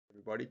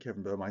everybody,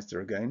 Kevin Burmeister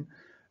again.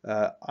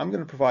 I'm going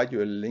to provide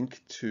you a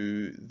link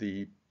to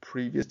the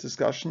previous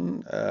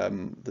discussion,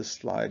 this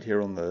slide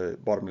here on the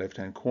bottom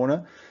left-hand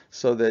corner,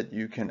 so that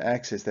you can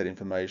access that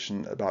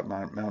information about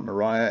Mount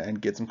Moriah and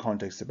get some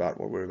context about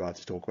what we're about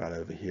to talk about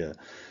over here.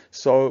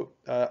 So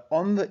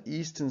on the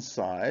eastern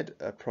side,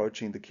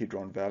 approaching the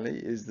Kidron Valley,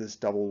 is this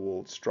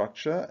double-walled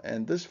structure,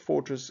 and this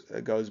fortress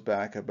goes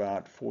back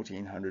about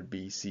 1400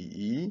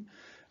 BCE.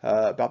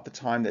 About the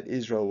time that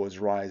Israel was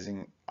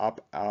rising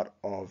up out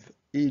of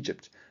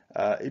Egypt.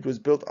 It was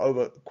built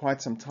over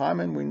quite some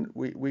time, and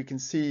we can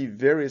see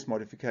various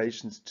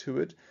modifications to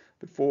it.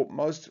 But for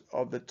most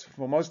of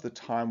the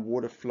time,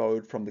 water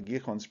flowed from the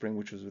Gihon spring,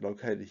 which was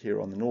located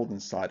here on the northern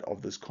side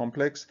of this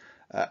complex,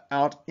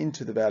 out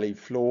into the valley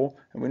floor.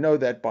 And we know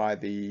that by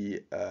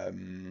the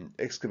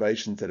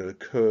excavations that have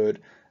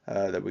occurred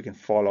that we can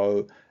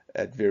follow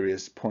at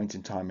various points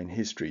in time in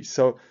history.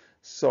 So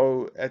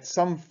at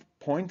some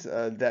point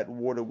that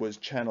water was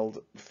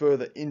channeled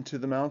further into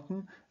the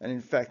mountain, and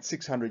in fact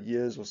 600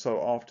 years or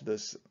so after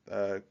this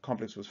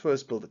complex was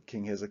first built,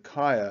 King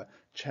Hezekiah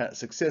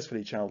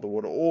successfully channeled the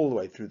water all the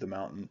way through the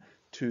mountain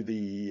to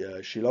the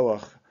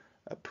Shiloach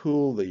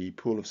pool, the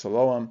pool of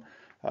Siloam,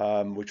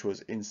 which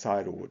was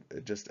inside or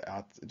just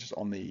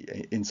on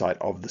the inside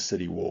of the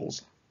city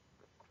walls.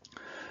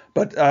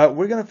 But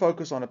we're going to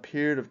focus on a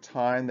period of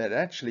time that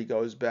actually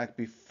goes back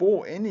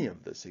before any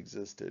of this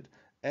existed.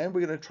 And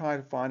we're going to try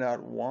to find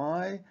out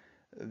why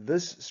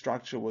this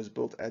structure was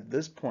built at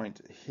this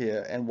point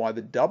here, and why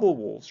the double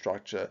wall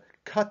structure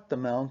cut the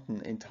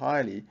mountain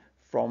entirely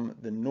from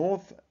the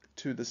north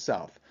to the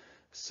south,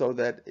 so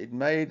that it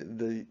made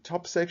the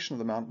top section of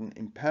the mountain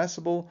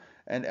impassable.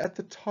 And at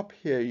the top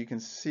here, you can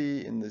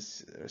see in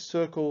this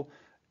circle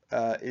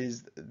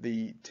is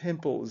the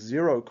Temple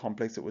Zero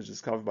complex that was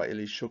discovered by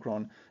Eli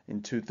Shukron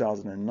in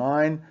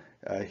 2009.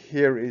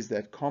 Here is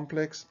that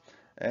complex,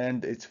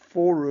 and it's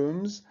 4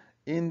 rooms.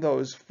 In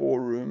those 4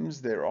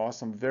 rooms, there are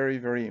some very,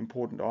 very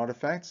important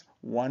artifacts.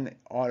 One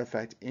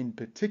artifact in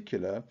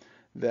particular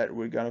that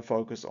we're going to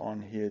focus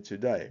on here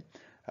today.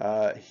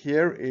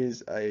 Here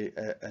is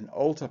an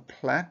altar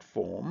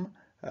platform,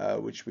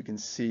 which we can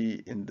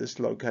see in this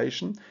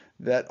location.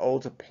 That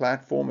altar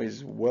platform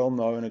is well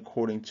known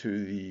according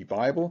to the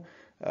Bible,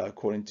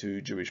 according to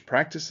Jewish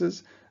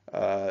practices,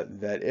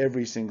 that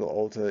every single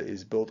altar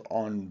is built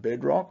on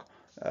bedrock.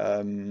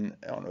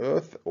 On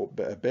earth, or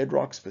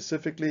bedrock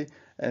specifically,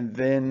 and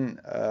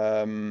then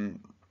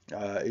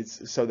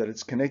it's so that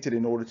it's connected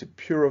in order to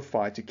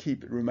purify, to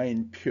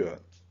remain pure.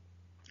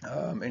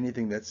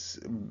 Anything that's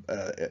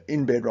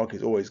in bedrock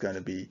is always going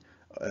to be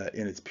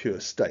in its pure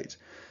state.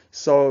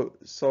 So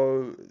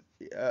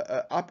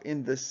up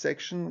in this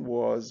section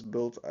was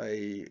built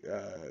a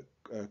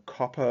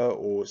copper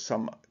or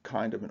some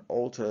kind of an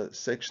altar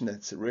section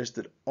that's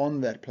rested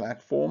on that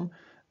platform,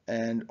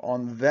 and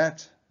on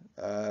that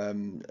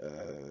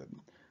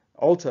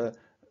altar,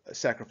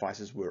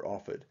 sacrifices were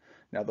offered.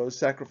 Now those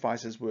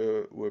sacrifices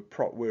were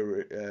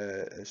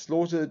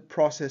slaughtered,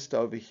 processed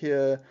over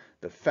here.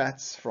 The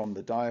fats from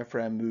the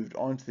diaphragm moved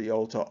onto the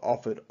altar,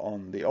 offered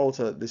on the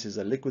altar. This is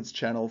a liquids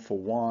channel for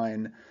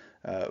wine,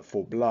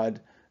 for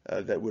blood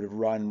that would have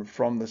run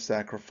from the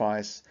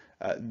sacrifice.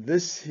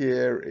 This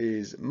here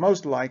is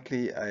most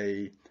likely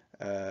a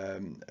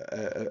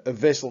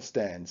vessel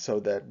stand, so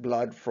that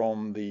blood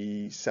from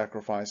the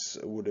sacrifice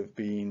would have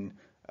been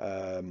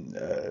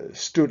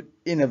stood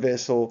in a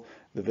vessel.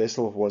 The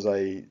vessel was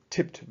a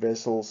tipped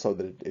vessel, so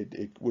that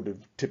it would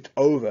have tipped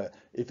over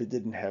if it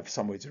didn't have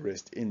somewhere to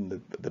rest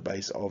in the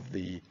base of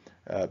the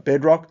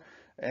bedrock.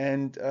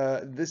 And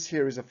this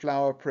here is a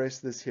flour press.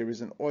 This here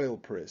is an oil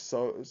press.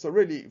 So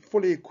really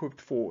fully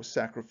equipped for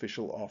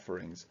sacrificial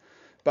offerings.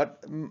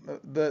 But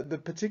the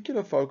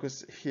particular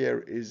focus here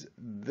is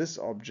this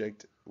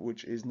object,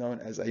 which is known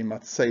as a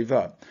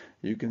matseva.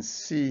 You can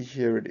see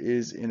here it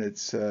is in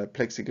its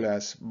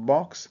plexiglass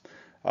box,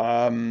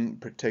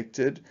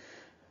 protected.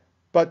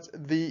 But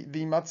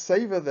the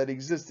matseva that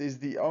exists is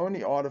the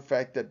only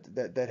artifact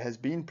that has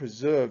been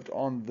preserved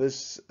on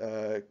this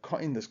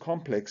in this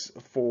complex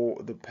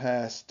for the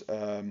past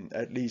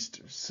at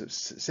least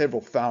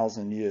several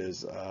thousand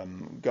years,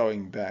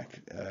 going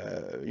back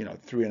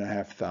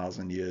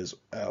 3,500 years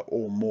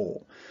or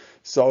more.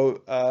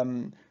 So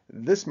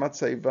this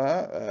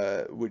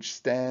matseva, which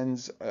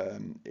stands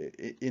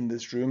in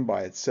this room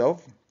by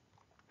itself,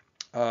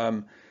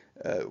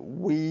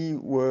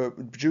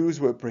 Jews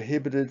were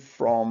prohibited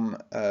from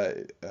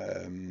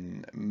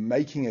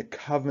making a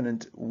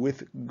covenant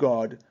with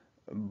God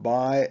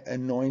by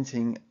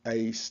anointing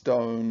a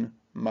stone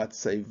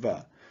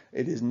matseva.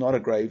 It is not a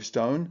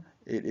gravestone.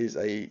 It is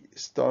a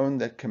stone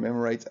that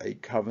commemorates a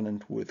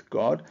covenant with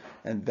God,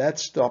 and that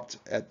stopped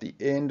at the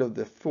end of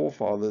the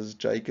forefathers,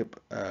 Jacob,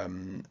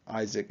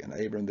 Isaac, and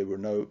Abraham. There were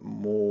no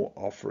more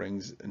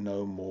offerings,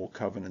 no more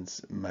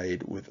covenants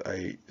made with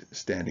a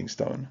standing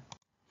stone.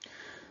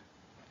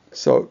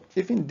 So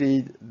if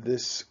indeed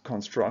this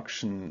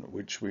construction,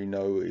 which we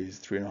know is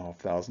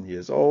 3,500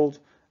 years old,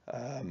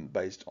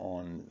 based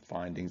on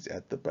findings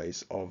at the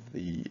base of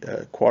the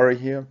quarry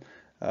here,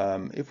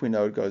 If we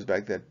know it goes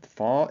back that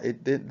far,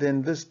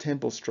 then this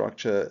temple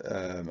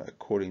structure,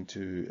 according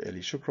to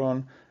Eli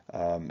Shukran,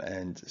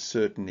 and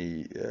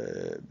certainly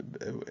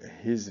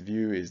his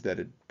view is that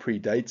it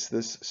predates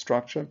this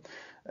structure,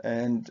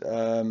 and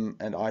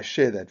I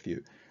share that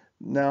view.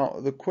 Now,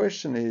 the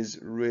question is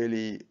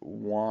really,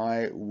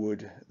 why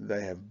would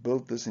they have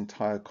built this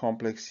entire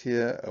complex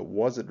here?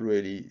 Was it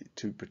really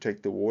to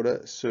protect the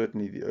water?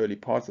 Certainly the early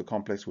parts of the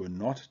complex were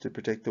not to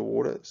protect the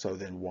water, so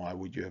then why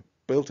would you have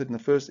built it in the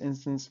first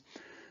instance?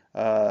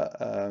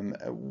 And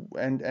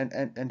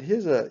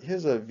here's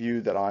a view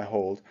that I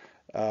hold,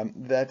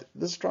 that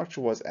this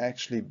structure was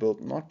actually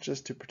built not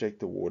just to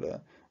protect the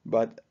water,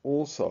 but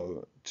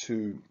also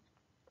to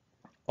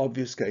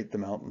obfuscate the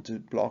mountain, to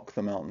block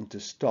the mountain, to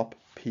stop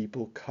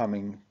people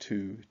coming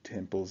to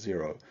Temple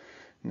Zero.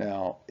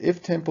 Now,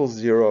 if Temple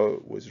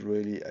Zero was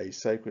really a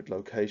sacred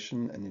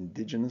location, an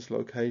indigenous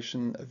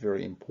location, a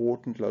very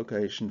important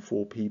location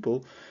for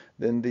people,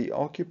 then the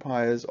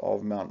occupiers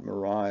of Mount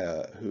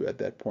Moriah, who at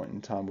that point in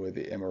time were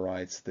the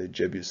Amorites, the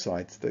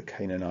Jebusites, the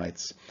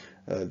Canaanites,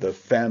 the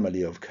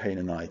family of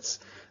Canaanites,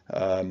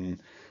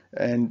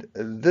 and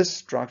this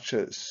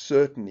structure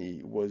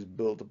certainly was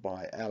built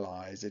by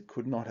allies. It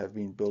could not have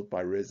been built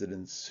by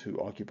residents who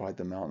occupied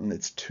the mountain.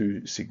 It's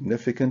too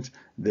significant.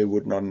 There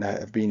would not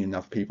have been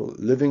enough people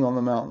living on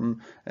the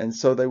mountain, and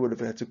so they would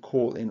have had to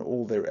call in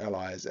all their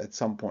allies at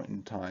some point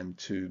in time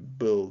to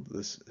build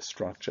this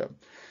structure.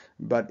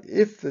 But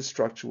if the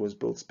structure was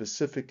built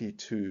specifically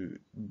to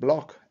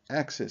block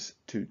access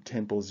to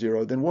Temple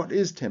Zero, then what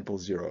is Temple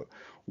Zero?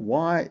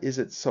 Why is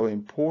it so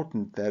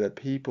important that a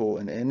people,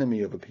 an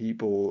enemy of a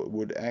people,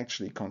 would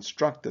actually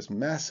construct this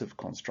massive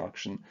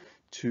construction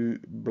to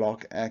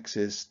block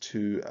access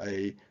to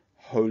a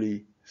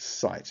holy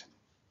site?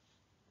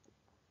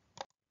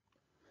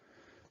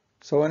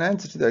 So an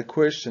answer to that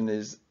question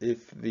is,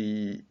 if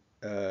the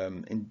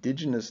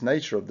indigenous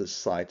nature of this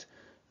site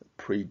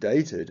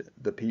predated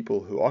the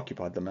people who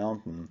occupied the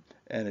mountain,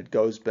 and it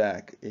goes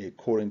back,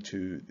 according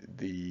to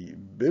the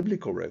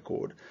biblical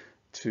record,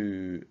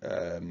 to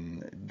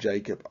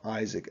Jacob,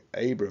 Isaac,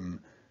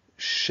 Abram,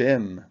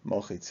 Shem,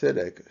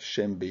 Melchizedek,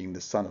 Shem being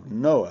the son of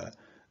Noah,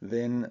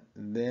 then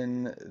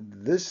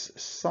this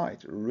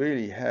site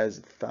really has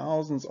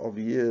thousands of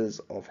years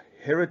of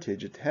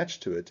heritage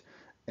attached to it,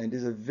 and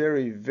is a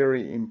very,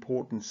 very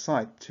important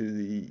site to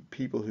the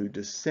people who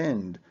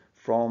descend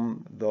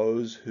from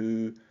those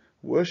who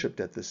worshipped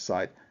at this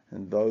site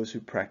and those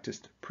who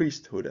practiced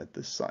priesthood at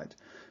this site.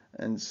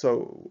 And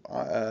so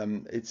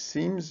it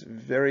seems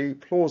very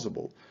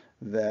plausible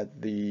that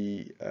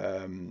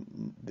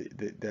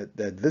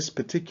that this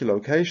particular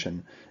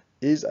location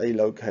is a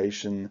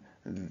location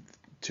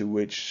to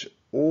which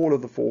all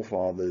of the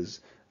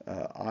forefathers,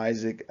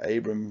 Isaac,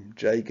 Abram,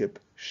 Jacob,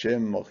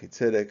 Shem,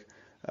 Melchizedek,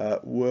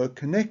 were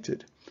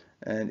connected.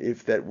 And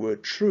if that were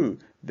true,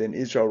 then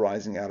Israel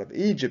rising out of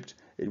Egypt,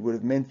 it would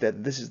have meant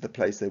that this is the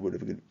place they would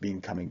have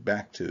been coming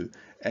back to.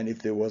 And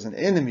if there was an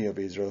enemy of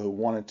Israel who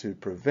wanted to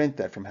prevent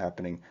that from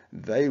happening,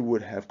 they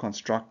would have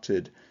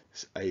constructed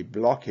a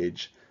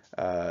blockage.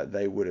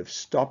 They would have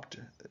stopped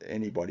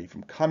anybody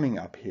from coming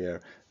up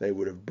here. They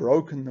would have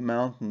broken the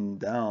mountain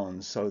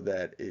down so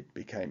that it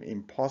became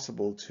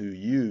impossible to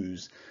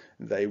use.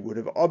 They would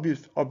have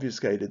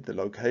obfuscated the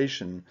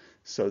location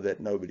so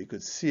that nobody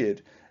could see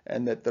it,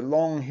 and that the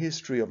long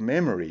history of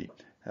memory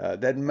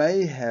that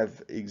may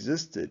have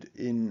existed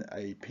in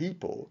a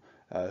people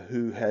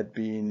who had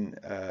been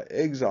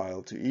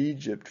exiled to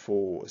Egypt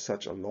for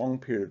such a long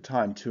period of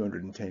time,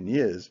 210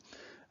 years,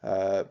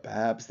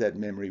 perhaps that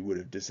memory would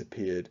have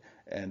disappeared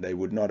and they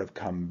would not have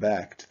come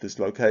back to this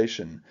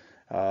location.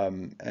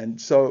 And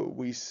so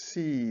we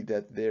see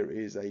that there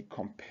is a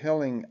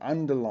compelling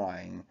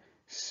underlying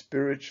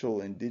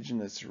spiritual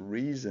indigenous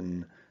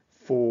reason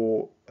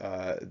for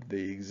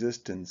the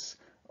existence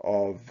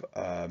of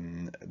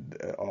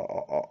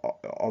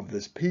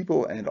this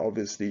people, and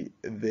obviously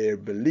their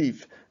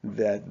belief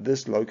that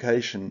this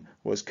location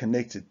was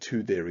connected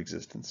to their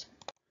existence.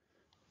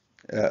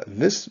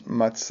 This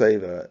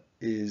matzeva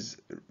is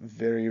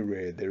very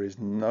rare. There is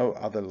no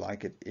other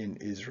like it in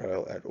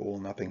Israel at all.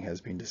 Nothing has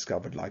been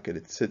discovered like it.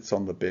 It sits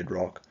on the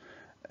bedrock,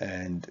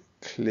 and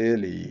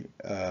clearly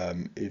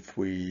if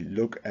we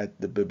look at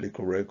the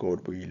biblical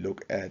record, we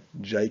look at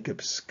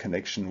Jacob's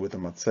connection with the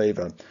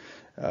matzeva,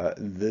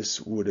 this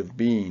would have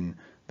been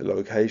the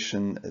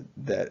location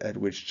at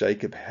which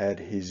Jacob had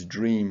his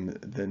dream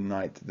the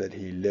night that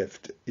he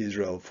left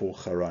Israel for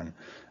Haran.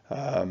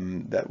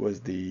 That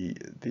was the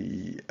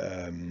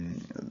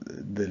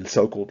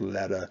so-called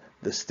ladder,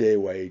 the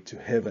stairway to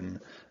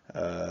heaven,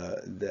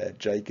 that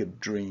Jacob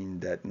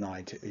dreamed that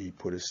night. He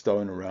put a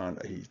stone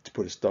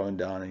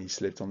down and he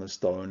slept on the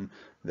stone.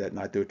 That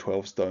night there were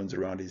 12 stones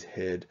around his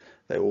head.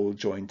 They all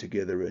joined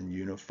together and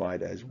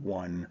unified as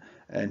one.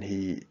 And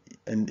he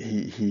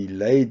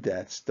laid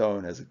that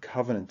stone as a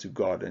covenant to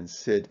God, and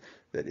said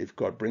that if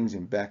God brings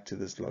him back to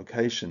this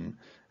location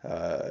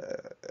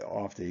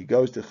after he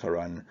goes to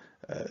Haran,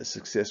 a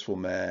successful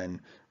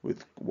man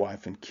with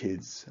wife and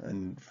kids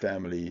and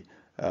family,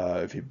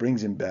 if he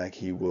brings him back,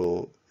 he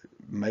will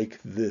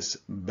make this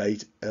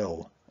Beit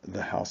El,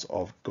 the house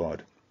of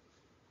God.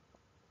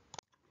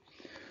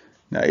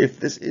 Now, if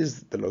this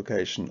is the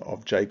location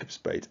of Jacob's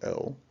Beit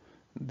El,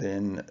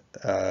 then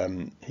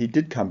he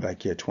did come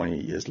back here 20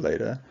 years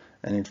later,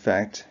 and in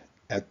fact,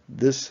 at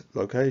this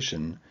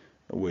location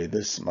where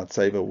this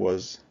matzeva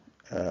was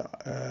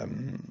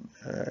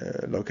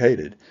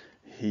located,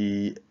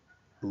 he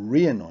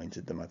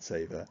re-anointed the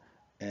matzeva,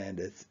 and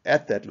it's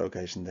at that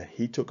location that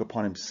he took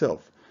upon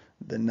himself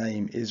the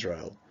name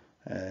Israel.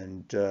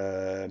 And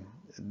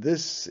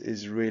this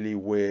is really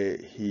where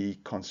he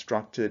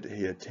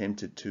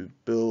attempted to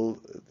build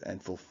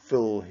and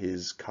fulfill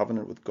his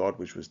covenant with God,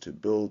 which was to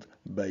build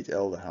Beit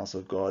El, the house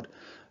of God.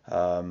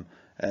 I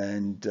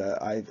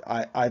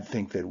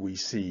think that we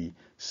see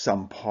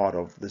some part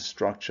of the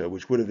structure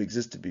which would have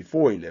existed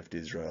before he left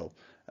Israel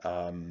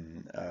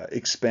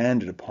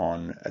expanded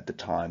upon at the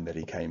time that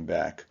he came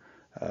back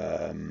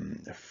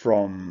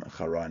from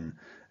Haran,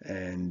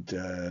 and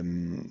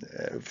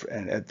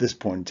at this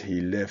point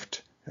he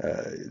left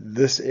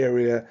this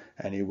area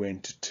and he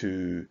went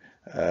to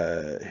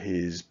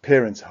his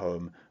parents'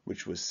 home,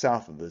 which was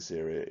south of this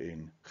area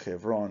in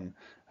Hebron,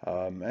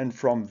 and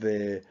from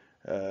there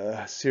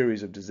a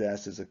series of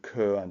disasters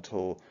occur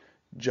until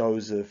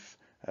Joseph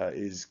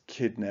is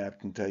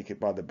kidnapped and taken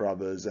by the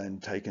brothers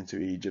and taken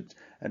to Egypt,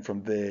 and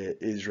from there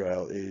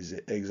Israel is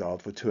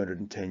exiled for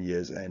 210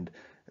 years, and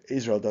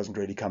Israel doesn't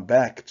really come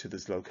back to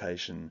this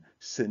location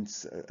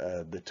since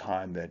the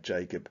time that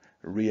Jacob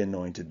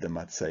re-anointed the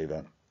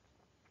matzeva.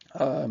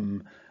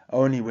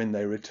 Only when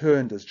they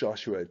return does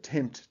Joshua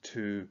attempt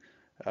to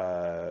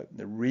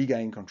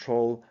regain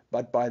control,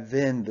 but by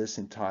then this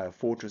entire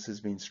fortress has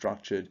been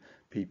structured,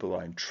 people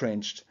are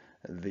entrenched,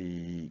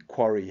 the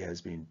quarry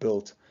has been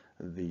built,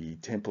 the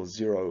Temple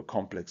Zero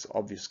complex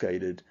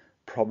obfuscated,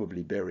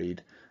 probably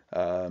buried,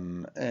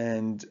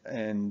 and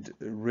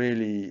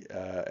really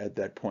at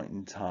that point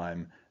in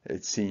time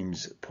it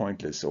seems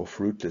pointless or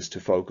fruitless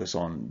to focus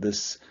on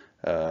this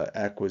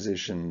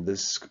acquisition,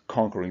 this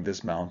conquering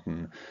this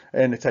mountain,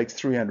 and it takes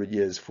 300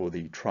 years for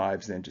the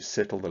tribes then to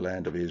settle the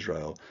land of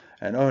Israel,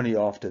 and only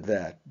after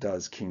that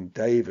does King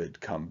David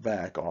come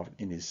back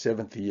in his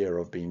 7th year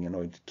of being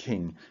anointed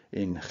king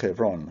in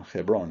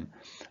Hebron.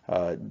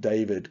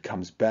 David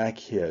comes back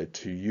here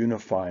to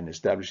unify and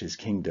establish his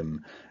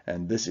kingdom,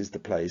 and this is the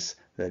place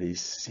that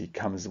he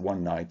comes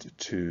one night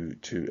to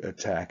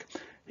attack.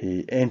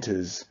 He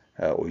enters,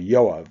 or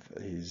Yoav,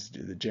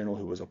 the general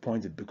who was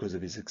appointed because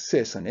of his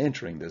success in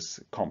entering this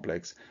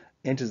complex,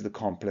 enters the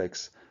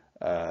complex,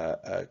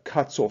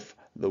 cuts off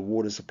the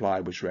water supply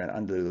which ran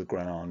under the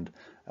ground,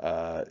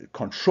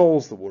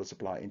 controls the water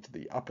supply into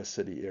the upper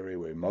city area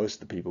where most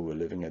of the people were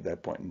living at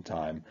that point in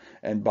time,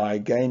 and by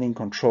gaining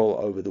control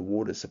over the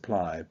water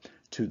supply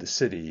to the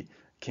city,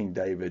 King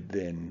David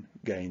then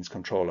gains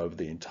control over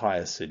the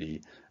entire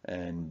city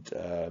and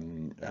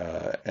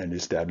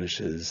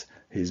establishes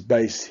his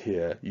base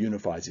here,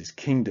 unifies his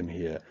kingdom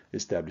here,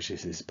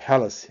 establishes his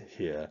palace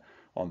here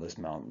on this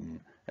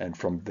mountain, and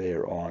from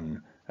there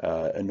on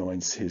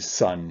anoints his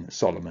son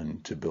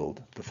Solomon to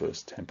build the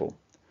first temple.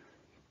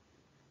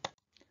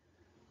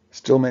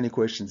 Still many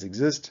questions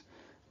exist,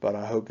 but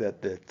I hope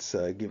that that's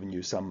given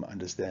you some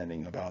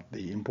understanding about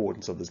the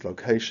importance of this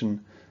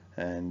location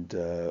and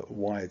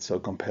why it's so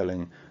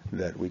compelling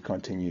that we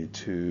continue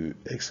to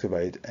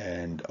excavate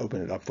and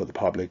open it up for the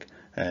public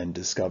and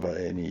discover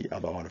any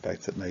other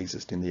artifacts that may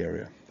exist in the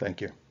area.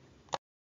 Thank you.